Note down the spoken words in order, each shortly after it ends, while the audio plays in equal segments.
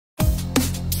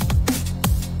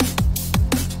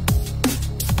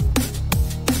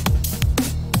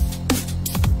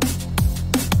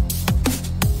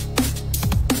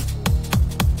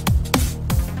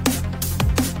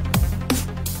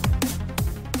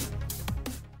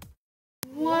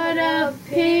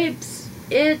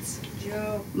It's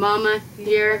Joe Mama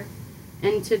here,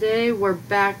 and today we're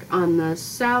back on the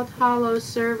South Hollow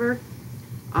server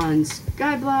on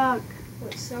Skyblock.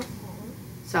 What, South Hollow?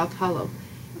 South Hollow.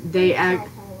 South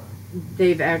Hollow.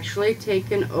 They've actually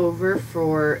taken over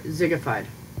for Ziggified.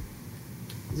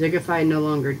 Ziggified no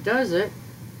longer does it,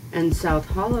 and South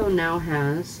Hollow now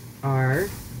has our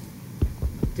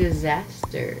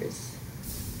disasters.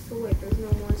 So wait, there's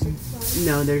no more Ziggified?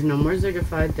 No, there's no more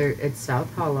Ziggified. It's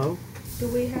South Hollow. Do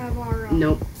we have our...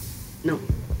 Nope.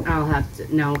 I'll have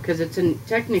to... No, because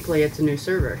technically it's a new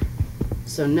server.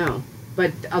 So no.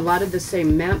 But a lot of the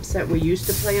same maps that we used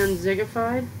to play on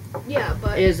Ziggified... Yeah,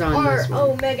 but is on our this one.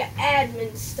 Omega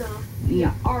admin stuff.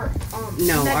 Yeah, our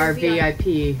no, Mega our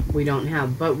VIP we don't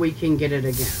have, but we can get it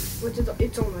again. Which is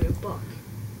it's only $1.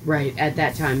 Right, at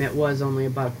that time it was only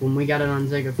 $1. When we got it on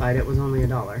Ziggified, it was only $1.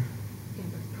 Yeah,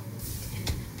 but probably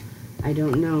 10. I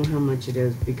don't know how much it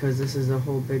is because this is a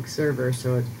whole big server,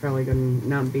 so it's probably gonna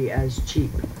not be as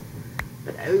cheap.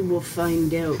 But I will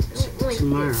find out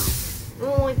tomorrow. I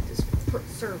don't like this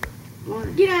server. Why?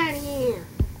 Get out of here.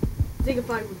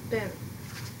 Ziggified was better.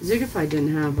 Ziggified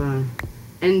didn't have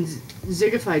and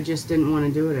Ziggified just didn't want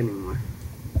to do it anymore.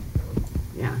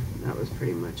 Yeah, that was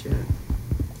pretty much it.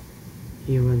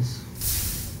 He was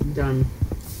done.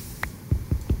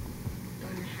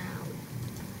 Done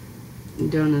how?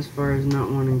 Done as far as not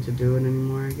wanting to do it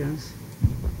anymore, I guess.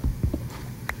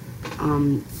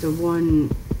 The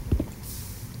one,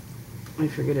 I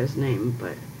forget his name,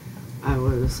 but I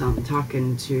was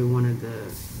talking to one of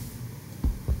the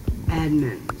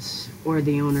admins, or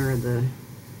the owner of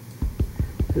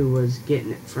who was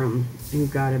getting it from, who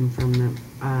got him from the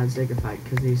Ziggified,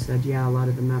 because he said, yeah, a lot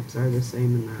of the maps are the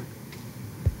same in that.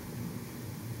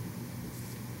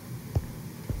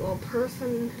 Well,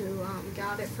 person who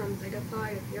got it from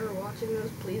Ziggified, if you're watching this,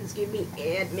 please give me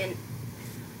admin.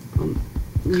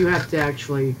 You have to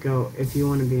actually go, if you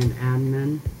want to be an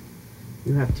admin,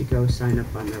 you have to go sign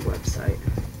up on their website.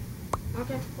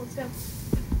 Okay, let's go.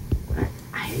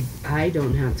 I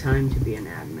don't have time to be an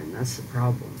admin. That's the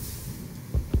problem.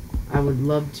 I would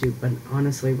love to, but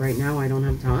honestly, right now, I don't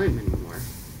have time anymore.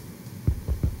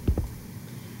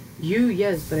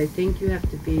 Yes, but I think you have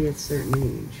to be a certain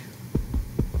age.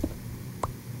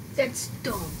 That's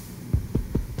dumb.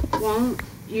 Well,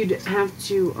 you'd have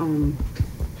to,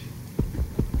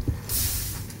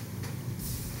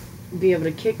 be able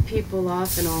to kick people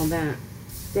off and all that.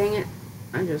 Dang it,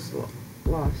 I just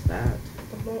lost that.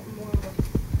 The molten lava.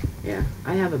 Yeah,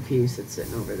 I have a piece that's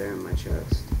sitting over there in my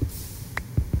chest.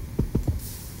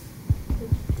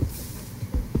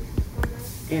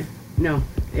 Yeah, no,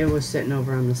 it was sitting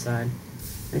over on the side.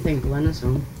 I think Glenna's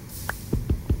home.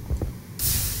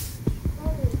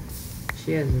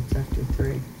 She is, it's after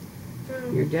 3.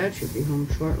 Your dad should be home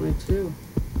shortly too.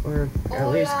 Or at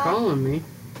least calling me.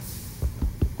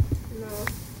 No.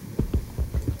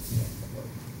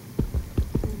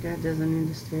 Dad doesn't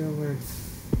need to stay at work.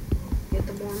 Get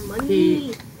the more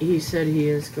money. He said he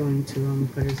is going to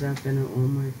put his app in at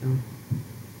Walmart though.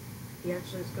 He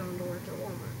actually is going to work at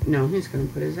Walmart. No, he's going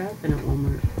to put his app in at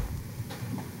Walmart.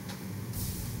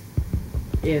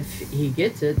 If he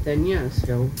gets it, then yes,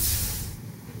 he'll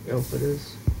put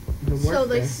his he'll work So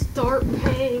they there. start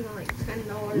paying like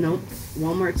 $10. Nope,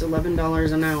 Walmart's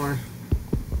 $11 an hour.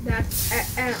 That's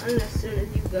and as soon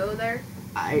as you go there.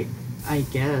 I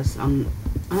guess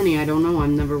honey, I don't know.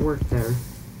 I've never worked there.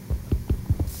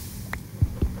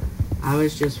 I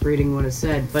was just reading what it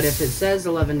said, but if it says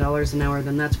 $11 an hour,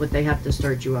 then that's what they have to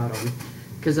start you out on.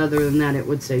 Because other than that, it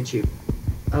would say cheap,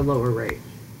 a lower rate.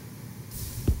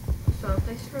 So if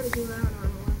they started you out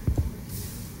on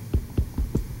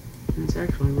It's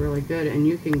actually really good, and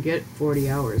you can get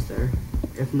 40 hours there,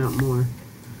 if not more.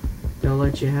 They'll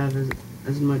let you have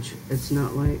as much. It's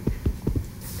not like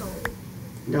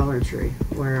Dollar Tree,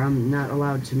 where I'm not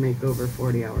allowed to make over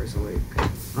 40 hours a week.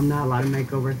 I'm not allowed to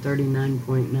make over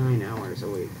 39.9 hours a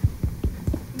week.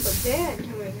 But Dad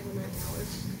can make as many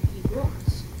hours he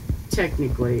wants.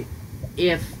 Technically,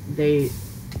 if they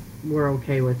were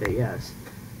okay with it, yes.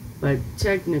 But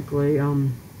technically,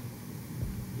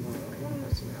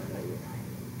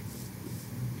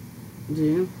 do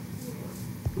you?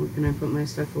 Well, can I put my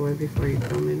stuff away before you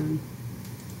kill me then?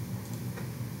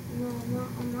 No,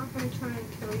 I'm not going to try and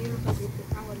kill you because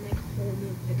I would make a whole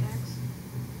new pickaxe.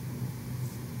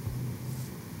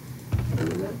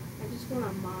 I just want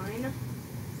to mine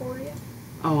for you.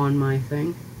 Oh, on my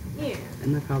thing? Yeah.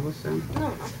 In the cobblestone? No,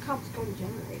 not the cobblestone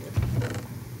generator.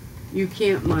 You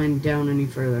can't mine down any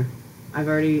further. I've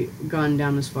already gone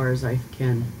down as far as I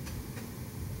can.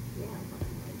 Yeah, but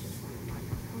I just want to mine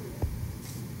around it.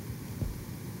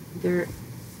 There,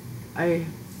 I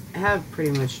have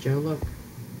pretty much, Joe. Look.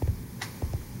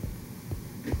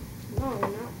 No,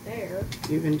 not there.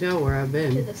 You can tell where I've To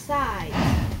been. the side.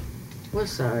 What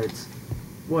sides?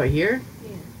 What, here?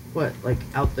 Yeah. What, like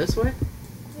out this way?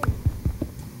 Yeah.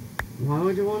 Why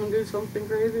would you want to do something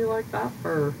crazy like that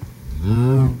for?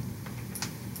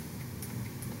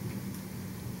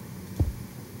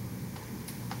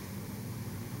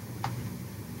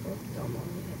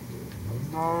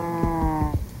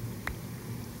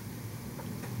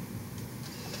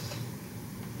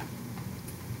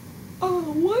 Oh,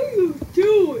 what are you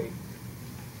doing?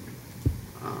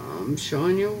 I'm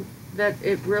showing you that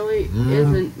it really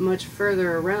isn't much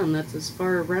further around. That's as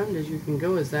far around as you can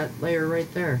go as that layer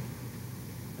right there.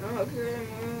 Okay.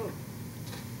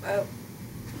 Oh.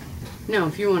 Now,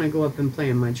 if you want to go up and play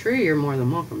in my tree, you're more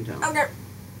than welcome to. Okay.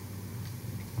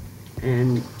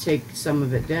 And take some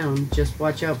of it down. Just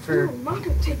watch out for... No, I'm not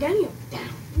going to take any of it down.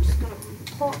 I'm just going to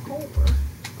park over.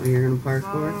 Oh, you're going to park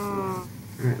for it?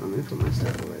 Alright, let me put my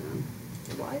stuff away then.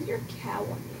 Why is your cow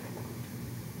on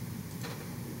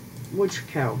the Which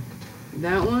cow?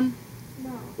 That one?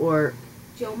 No. Or...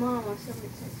 JoeMomma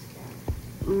 76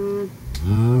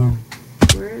 cow.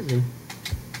 Where is he?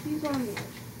 He's on the edge.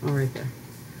 Oh, right there.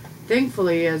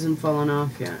 Thankfully, he hasn't fallen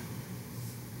off yet.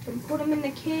 Then put him in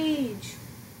the cage.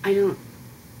 I don't...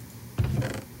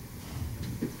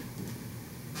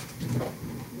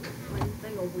 One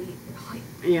thing a week, right?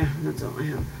 Yeah, that's all I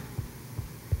have.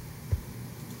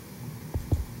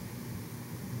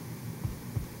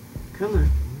 Come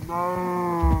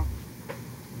on.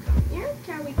 Come here,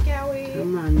 cowie cowie.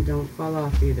 Come on, don't fall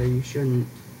off either. You shouldn't.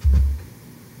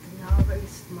 No, very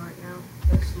smart now.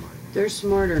 They're smart now. They're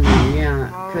smarter now, yeah.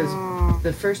 Because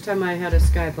the first time I had a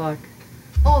skyblock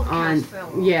All the on... cows fell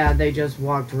off. Yeah, they just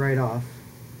walked right off.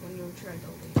 When you tried to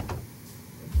leave.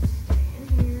 Just stay in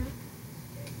here.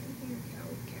 Stay in here,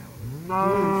 cowie cowie.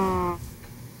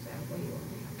 That way you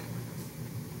only have one.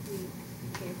 You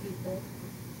can't feed both.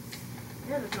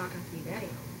 You're just not going to feed any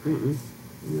of them.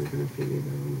 I'm not going to feed either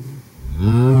one of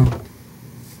them.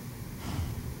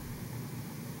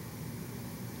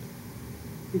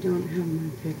 I don't have my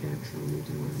pickaxe on me,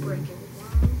 do I? Breaking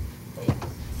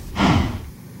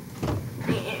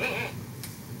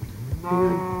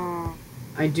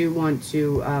I do want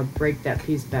to break that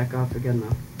piece back off again,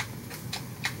 though.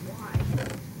 Why?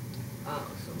 Oh,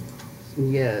 so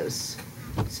Yes.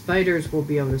 Spiders will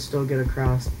be able to still get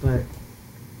across, but...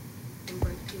 can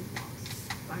break 2 blocks.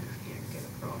 Spider can't get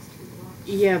across 2 blocks.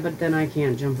 Yeah, but then I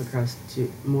can't jump across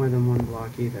more than 1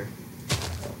 block either.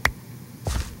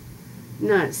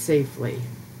 Not safely.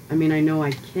 I mean, I know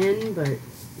I can, but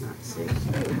not safe.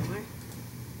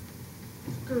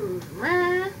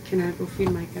 Can I go feed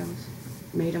my cows?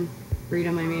 Mate them? Breed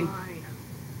them, I mean. Fine.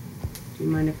 Do you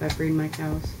mind if I breed my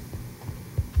cows?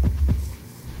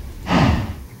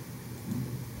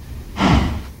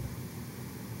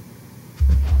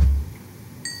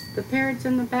 The parrots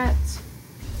and the bats.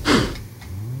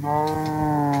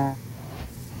 No,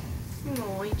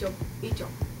 eat your baby.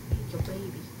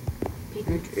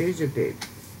 It is a baby.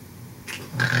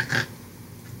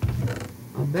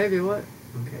 Oh, baby, what?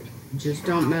 Okay. Just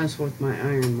don't mess with my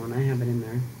iron one. I have it in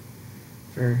there.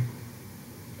 For,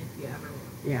 If you ever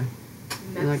want. yeah.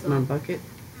 Mess You like my up. bucket?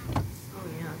 Oh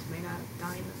yeah, it's made out of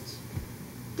diamonds.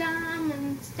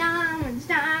 Diamonds, diamonds,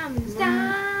 diamonds,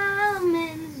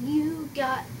 diamonds. You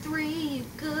got 3. You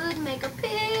could make a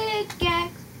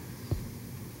pickaxe.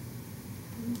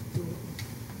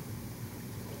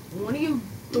 What are you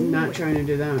doing? I'm not trying to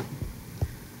do that.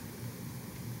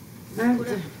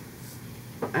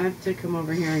 I have to come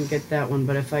over here and get that one,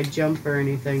 but if I jump or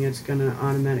anything, it's gonna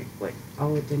automatically...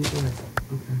 Oh, it didn't do it.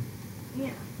 Okay. Yeah,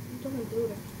 it doesn't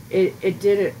do it. It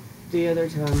did it the other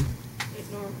time.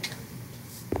 It normally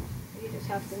doesn't. You just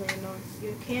have to land on.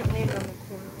 You can't land on the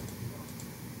corner.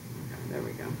 Okay, there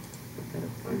we go. Put that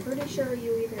up I'm there. pretty sure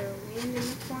you either land in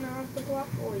the corner of the block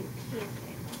or you can't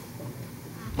land on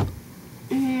the corner.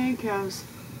 Hey, cows.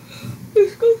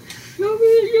 Let's go shove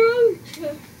it in your own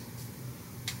chest.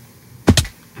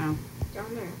 Ow.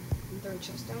 Down there. Is there a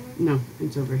chest down there? No,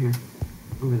 it's over here.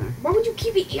 Over there. Why would you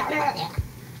keep it?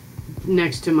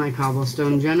 Next to my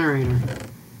cobblestone generator.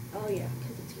 Oh yeah,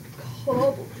 because it's your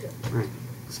cobblestone. Right.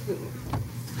 Excuse me.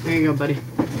 There you go, buddy.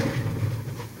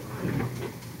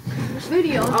 This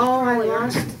video. Oh,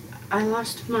 I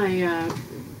lost my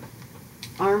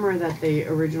armor that they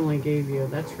originally gave you.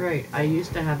 That's right. I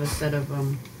used to have a set of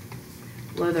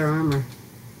leather armor.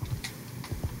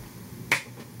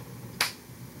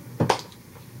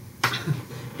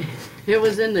 It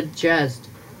was in the chest.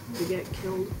 You get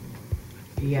killed.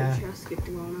 Yeah. Your chest get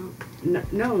blown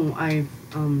up. No, I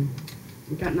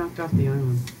It got knocked off the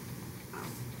island.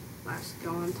 Last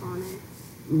skeleton on it.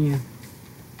 Yeah.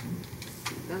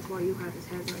 That's why you have his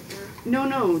head right there.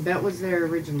 No, that was there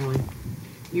originally.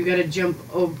 You gotta jump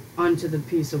onto the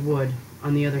piece of wood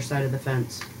on the other side of the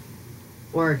fence.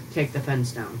 Or take the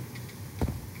fence down.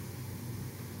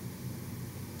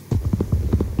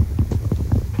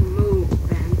 Move,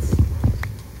 fence.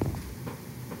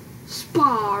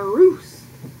 Spruce.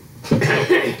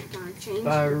 Gotta change.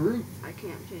 Baruch. I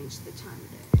can't change the time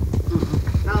of day.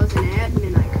 If I was an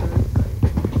admin, I could.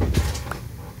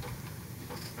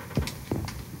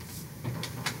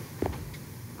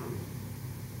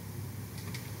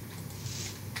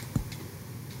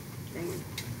 Dang it,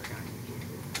 I forgot you can't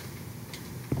do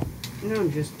that. No,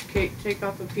 just take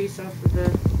off a piece off of the...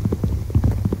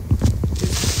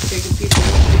 Just take a piece of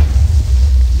wood.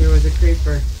 There was a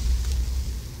creeper.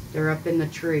 They're up in the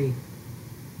tree.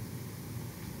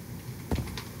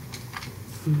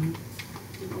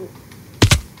 Nope.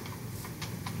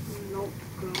 Nope.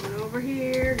 Going over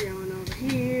here, going over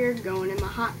here, going in my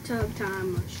hot tub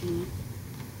time machine.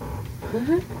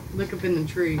 Look up in the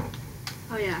tree.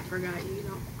 Oh yeah, I forgot you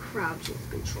don't crouch with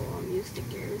control. I'm used to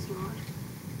Gary's mod.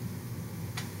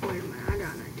 Wait a minute, I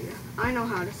got an idea. I know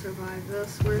how to survive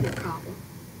this. Where's the cobble?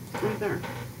 Right there.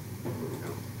 There we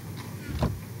go.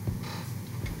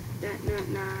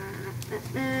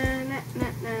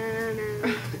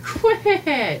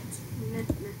 Quit!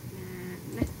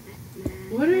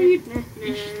 What are you...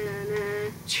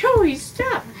 Joey,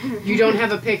 stop! You don't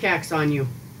have a pickaxe on you.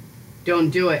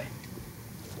 Don't do it.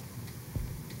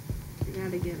 I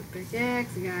gotta get a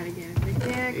pickaxe, I gotta get a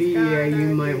pickaxe. Yeah,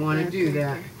 you might want to do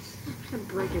that. I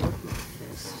break it with my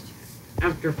fist.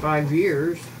 After 5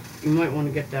 years, you might want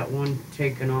to get that one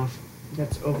taken off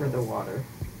that's over the water.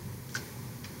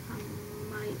 I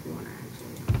might want to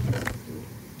actually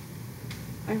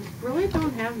I really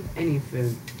don't have any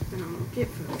food. I don't get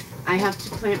food. I have to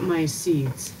plant my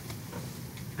seeds.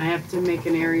 I have to make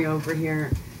an area over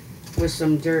here with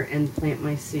some dirt and plant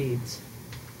my seeds.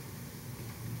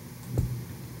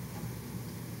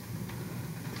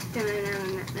 What are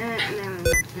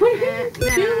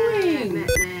you doing?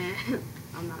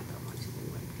 I'm not that much of a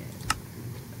whip kid.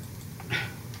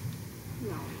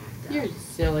 No, I'm not that. You're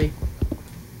silly.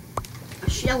 A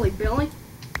Shelly Billy?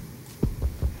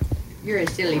 You're a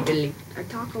silly Billy. A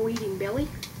taco eating Billy?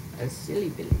 A silly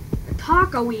Billy. A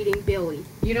taco eating Billy.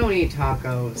 You don't eat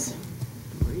tacos.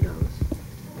 Burritos.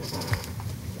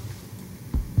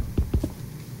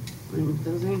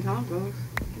 Those ain't tacos.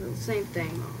 They're the same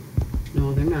thing, Mom.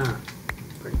 No, they're not.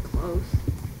 Pretty close.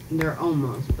 They're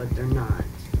almost, but they're not.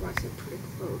 Well, I said pretty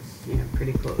close. Yeah,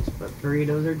 pretty close. But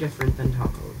burritos are different than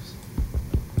tacos.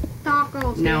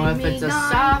 Tacos. Now, if made me it's a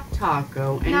die. soft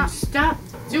taco, and No. stop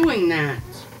doing that.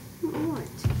 What?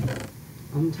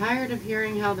 I'm tired of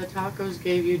hearing how the tacos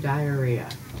gave you diarrhea.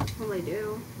 Well, they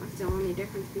do. That's the only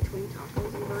difference between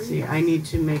tacos and burritos. See, I need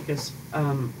to make us,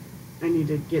 I need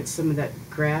to get some of that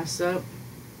grass up.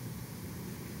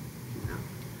 No.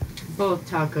 Both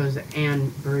tacos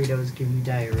and burritos give you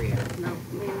diarrhea. No,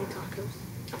 mainly tacos.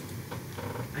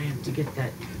 I have to get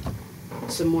that,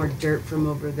 some more dirt from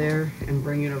over there and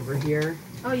bring it over here.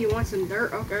 Oh, you want some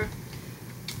dirt? Okay.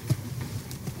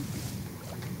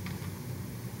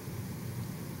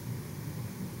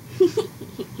 Oh,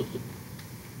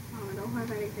 I don't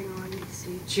have anything on you,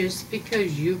 see. Just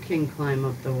because you can climb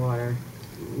up the water,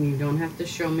 you don't have to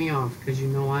show me off, because you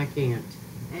know I can't.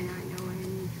 And I know I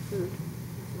need food.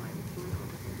 That's why I'm going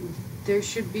over here. There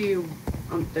should be,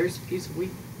 there's a piece of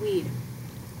wheat. Weed.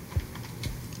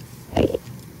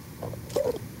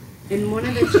 In one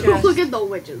of the chests. Look at the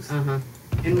witches. Uh-huh.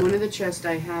 In one of the chests,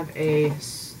 I have a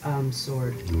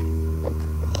sword. I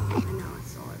know, I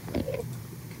saw it. But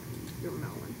your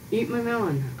melon. Eat my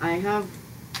melon. I have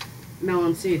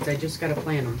melon seeds. I just gotta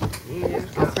plant them. Yeah.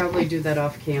 I'll probably do that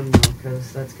off cam though,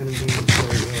 because that's gonna be really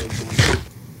fun.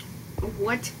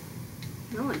 What?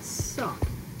 Melons suck. I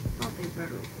thought they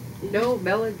better. No,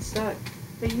 melons suck.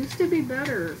 They used to be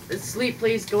better. Sleep,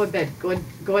 please. Go in bed. Go in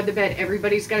the bed.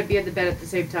 Everybody's gotta be at the bed at the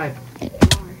same time. Why?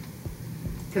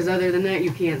 Because other than that,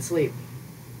 you can't sleep.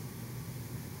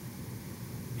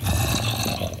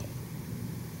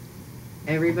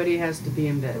 Everybody has to be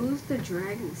in bed. Who's the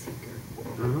dragon seeker?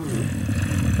 I don't know.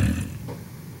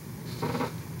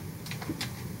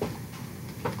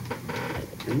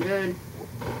 In bed.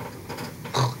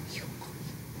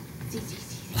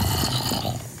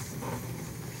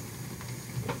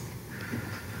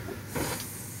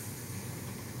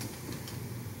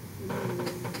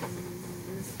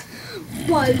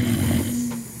 What?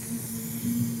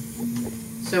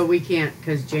 So we can't,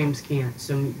 because James can't.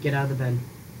 So get out of the bed.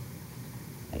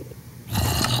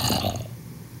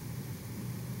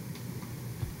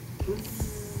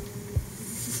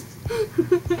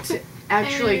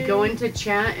 Actually, go into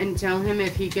chat and tell him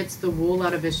if he gets the wool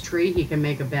out of his tree, he can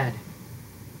make a bed.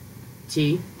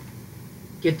 T.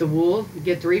 Get the wool.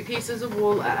 Get 3 pieces of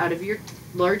wool out of your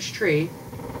large tree.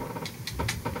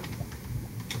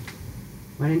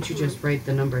 Why didn't you just write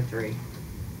the number 3?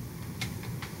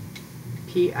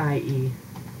 P-I-E-C-E-S.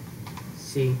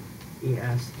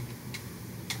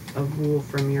 Of wool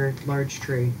from your large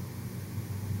tree.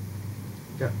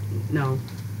 No.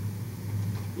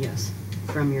 Yes.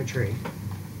 From your tree.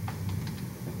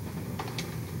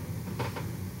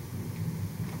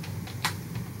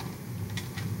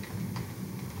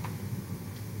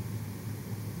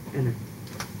 Enter.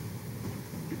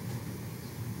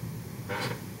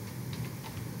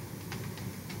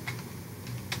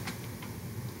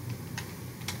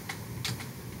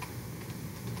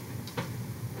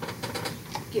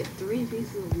 Get 3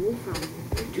 pieces of wool from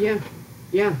you. Yeah.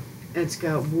 Yeah. It's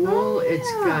got wool, it's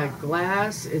yeah. got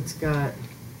glass, it's got...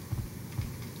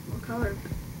 What color?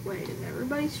 Wait, is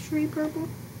everybody's tree purple?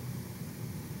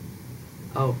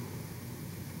 Oh.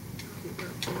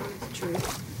 Purple on his tree.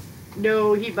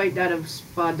 No, he might not have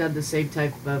spawned the same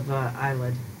type of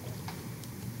island.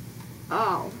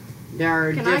 Oh. There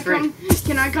are different...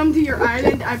 Can I come to your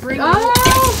island? I bring Oh!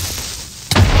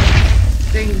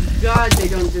 Thank God they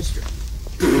don't destroy...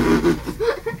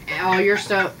 All your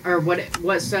stuff, or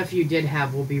what stuff you did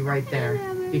have will be right there.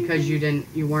 Because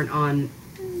you weren't on...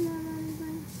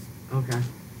 Okay.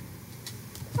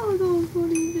 Oh, those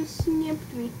buddy just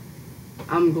snipped me.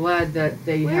 I'm glad that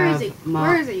they Where have... is he?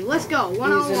 Where is he? Let's go. He's in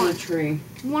One-on-one. the tree.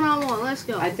 One-on-one. Let's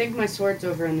go. I think my sword's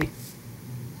over in the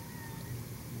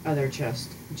other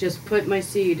chest. Just put my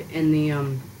seed in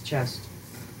the chest.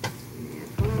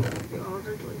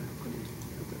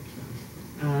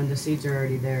 The seeds are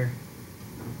already there.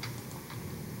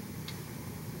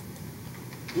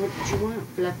 What did you want,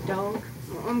 fluff dog?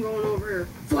 Well, I'm going over here.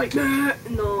 Fight me!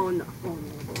 No, I'm not going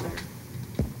over there.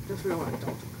 Just realized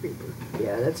that's a creeper.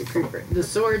 Yeah, that's a creeper. The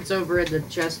sword's over in the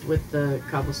chest with the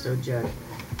cobblestone jet.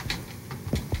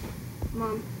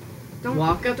 Mom, don't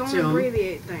Walk up don't to him.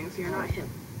 abbreviate things. You're not hip.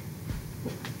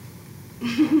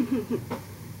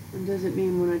 What does it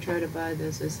mean when I try to buy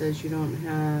this? It says you don't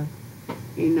have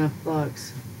enough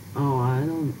bucks. Oh, I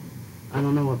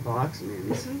don't know what blocks means.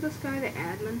 Isn't this guy the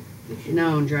admin?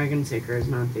 No, Dragon Seeker is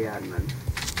not the admin.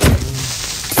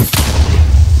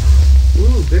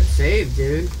 Ooh, good save,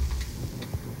 dude.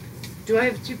 Do I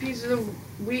have 2 pieces of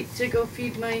wheat to go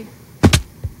feed my...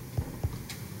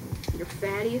 Your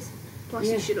fatties? Plus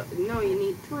Yeah. you should... No, you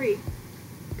need 3.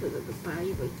 Because of the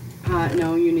baby.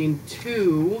 No, you need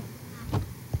 2.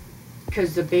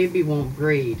 Because the baby won't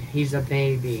breed. He's a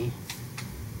baby.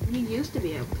 You used to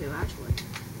be able to, actually.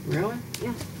 Really?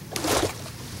 Yeah.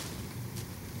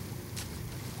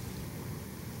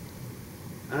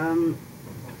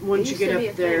 Once you get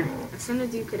up there... As soon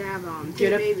as you could have 2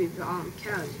 Get up- baby cows,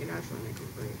 you could actually make them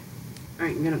breed.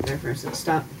 Alright, get up there first.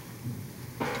 Stop.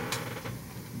 I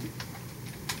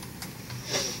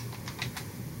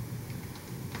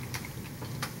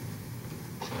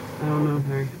don't know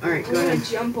her. Alright, go ahead.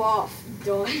 Jump off.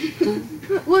 Done.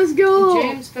 Let's go.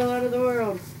 James fell out of the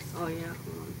world. Oh yeah.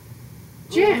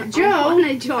 Hold on.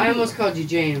 Joe! I almost called you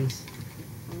James.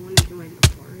 I want to join the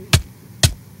party.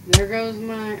 There goes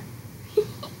my...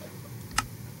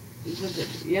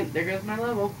 Yep, there goes my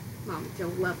level. Mom, it's a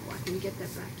level. I can get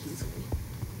that back easily.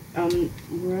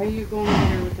 Where are you going over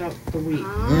there without the wheat?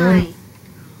 Hi.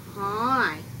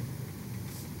 Hi.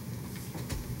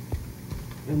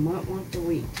 And what want the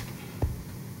wheat?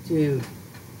 Dude.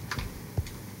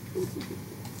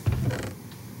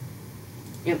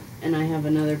 Yep, and I have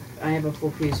a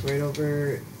full piece right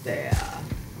over there.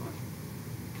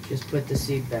 Just put the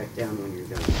seed back down when you're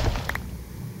done.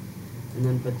 And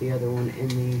then put the other one in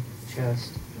the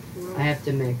chest. I have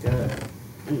to make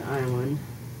an island.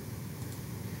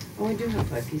 Oh, I do have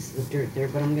 5 pieces of dirt there,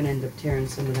 but I'm gonna end up tearing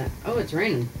some of that. Oh, it's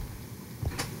raining.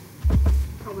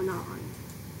 Probably not.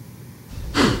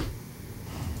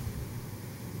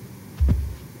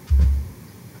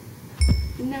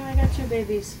 Now I got your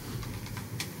babies.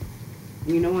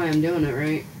 You know why I'm doing it,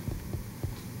 right?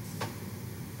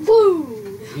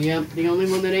 Food! Yep, the only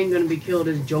one that ain't gonna be killed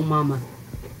is JoeMomma.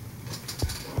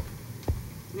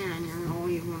 Yeah, and you're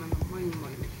always one of the whiny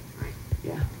ones. Right.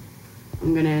 Yeah.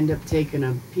 I'm gonna end up taking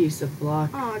a piece of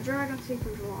block. Oh, Dragon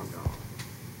Seeker's logged off.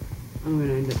 I'm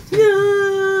gonna end up taking...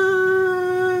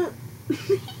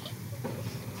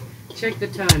 Check the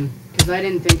time, because I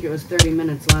didn't think it was 30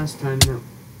 minutes last time. That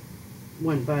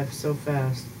went by so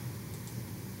fast.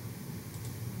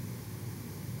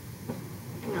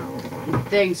 No. And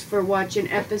thanks for watching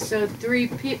episode 3,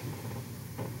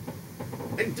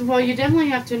 Well, you definitely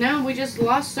have to now. We just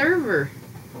lost server.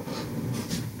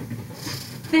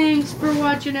 Thanks for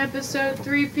watching episode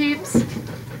 3, peeps,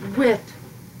 with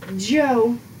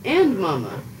Joe and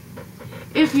Mama.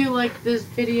 If you liked this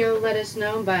video, let us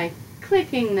know by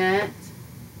clicking that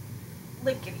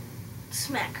Lickety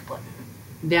smack button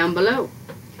down below.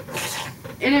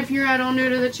 And if you're at all new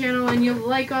to the channel and you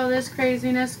like all this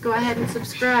craziness, go ahead and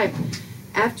subscribe.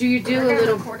 After you do a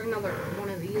little... record another one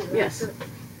of these. Yes.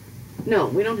 No,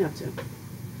 we don't have to.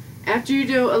 After you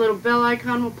do, a little bell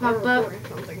icon will pop up.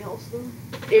 Something else, though.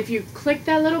 If you click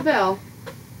that little bell...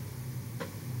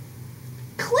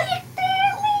 Click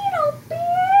that little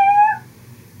bell!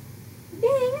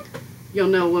 Ding! You'll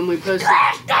know when we post...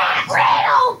 Click that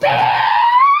little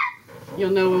bell!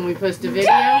 You'll know when we post a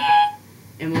video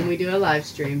and when we do a live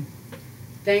stream.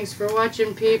 Thanks for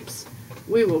watching, peeps.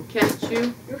 We will catch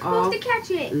you You're all supposed to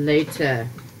catch it. later.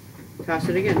 Toss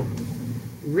it again.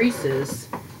 Reese's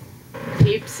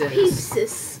Peepses.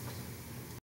 Peepses.